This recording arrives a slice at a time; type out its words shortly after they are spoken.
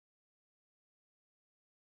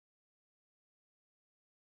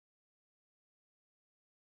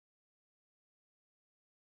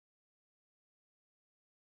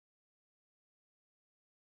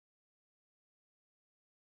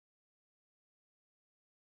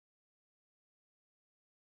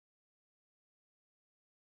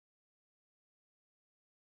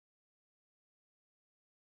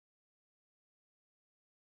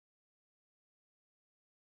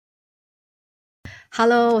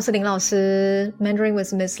Hello，我是林老师 Mandarin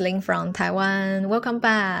with Miss Lin from Taiwan. Welcome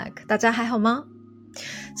back. 大家还好吗？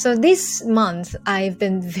 So this month I've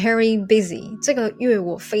been very busy. 这个月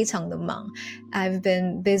我非常的忙。I've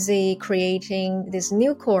been busy creating this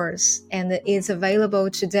new course and it's available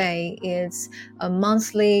today. It's a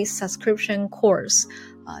monthly subscription course.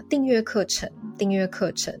 订阅课程。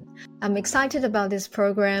I'm excited about this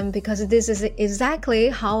program because this is exactly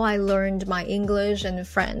how I learned my English and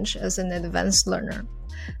French as an advanced learner.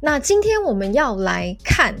 那今天我们要来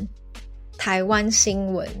看台湾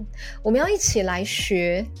新闻，我们要一起来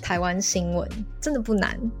学台湾新闻，真的不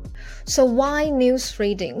难。So why news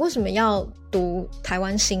reading? 为什么要读台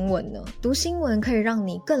湾新闻呢？读新闻可以让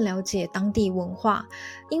你更了解当地文化，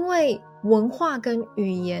因为文化跟语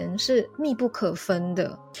言是密不可分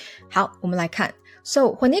的。好，我们来看。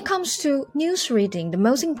So when it comes to news reading, the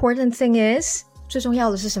most important thing is 最重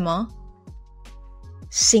要的是什么？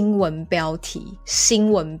新闻标题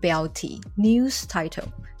News title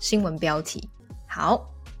新闻标题。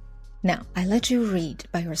好 Now I let you read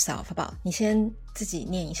by yourself 好不好？你先自己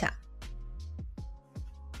念一下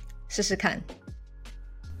试试看。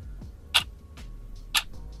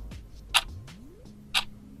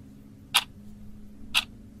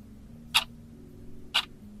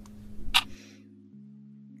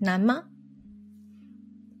难吗？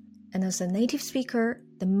 And as a native speaker,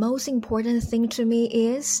 the most important thing to me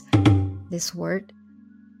is this word.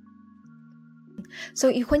 So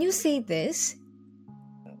when you see this,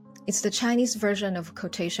 it's the Chinese version of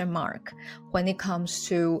quotation mark. When it comes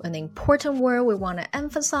to an important word we want to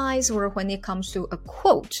emphasize, or when it comes to a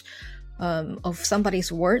quote of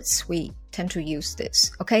somebody's words, we tend to use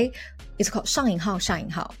this. Okay? It's called 上引号下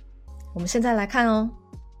引号。我们现在来看哦。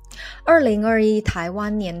2021台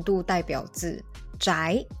湾年度代表字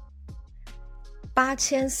宅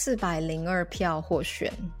8402票获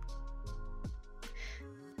选。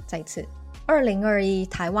再一次2021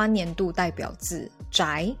台湾年度代表字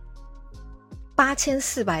宅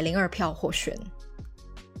8402票获选。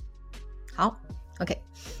好 OK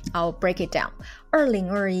I'll break it down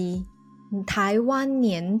 2021台湾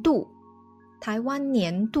年度Taiwan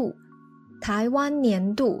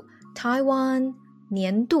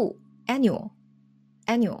年度 annual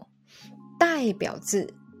代表字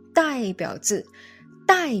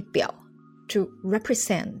to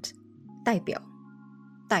represent 代表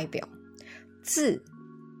字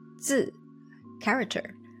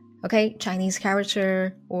character okay Chinese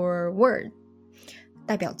character or word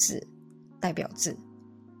代表字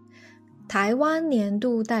台湾年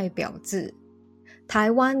度代表字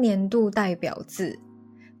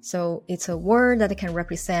So it's a word that can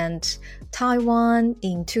represent Taiwan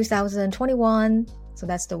in 2021. So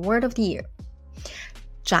that's the word of the year.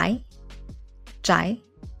 宅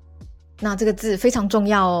那这个字非常重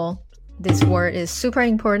要哦。This word is super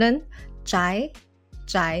important. 宅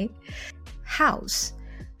House.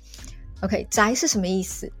 Okay, 宅是什么意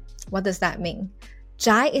思？ What does that mean?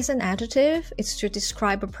 宅 is an adjective. It's to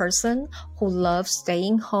describe a person who loves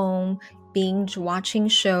staying home, binge watching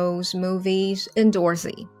shows, movies,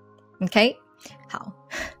 indoorsy. Okay? 好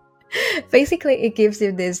Basically, it gives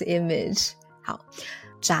you this image. 好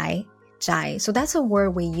宅 So that's a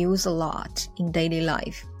word we use a lot in daily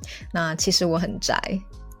life. 那其实我很宅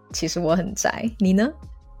你呢？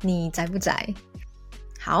你宅不宅？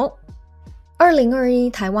好2021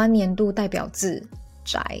台湾年度代表字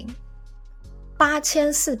宅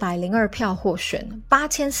8402票获选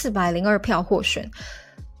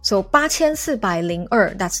So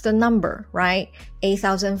 8402 that's the number, right?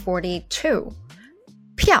 8042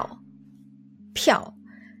 票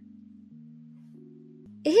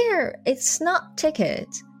Here, it's not ticket.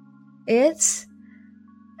 It's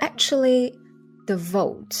actually the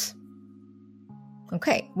vote.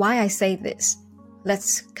 Okay, why I say this?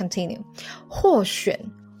 Let's continue. 获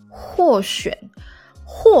选获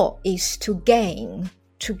is to gain.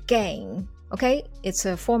 Okay, it's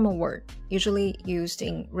a formal word, usually used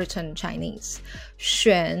in written Chinese.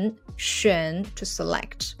 选 to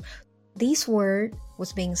select. This word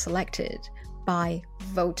was being selected by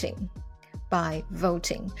voting.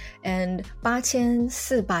 And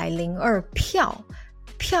 8402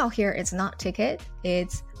票 here is not ticket,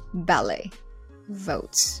 it's ballet.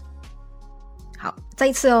 Votes. 好，再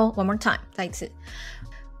一次哦 one more time 再一次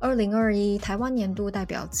2021台湾年度代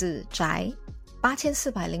表字宅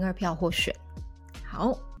8402票获选。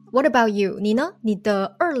好 What about you? 你呢？你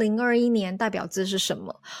的2021年代表字是什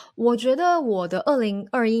么？我觉得我的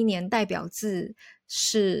2021年代表字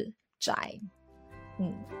是宅。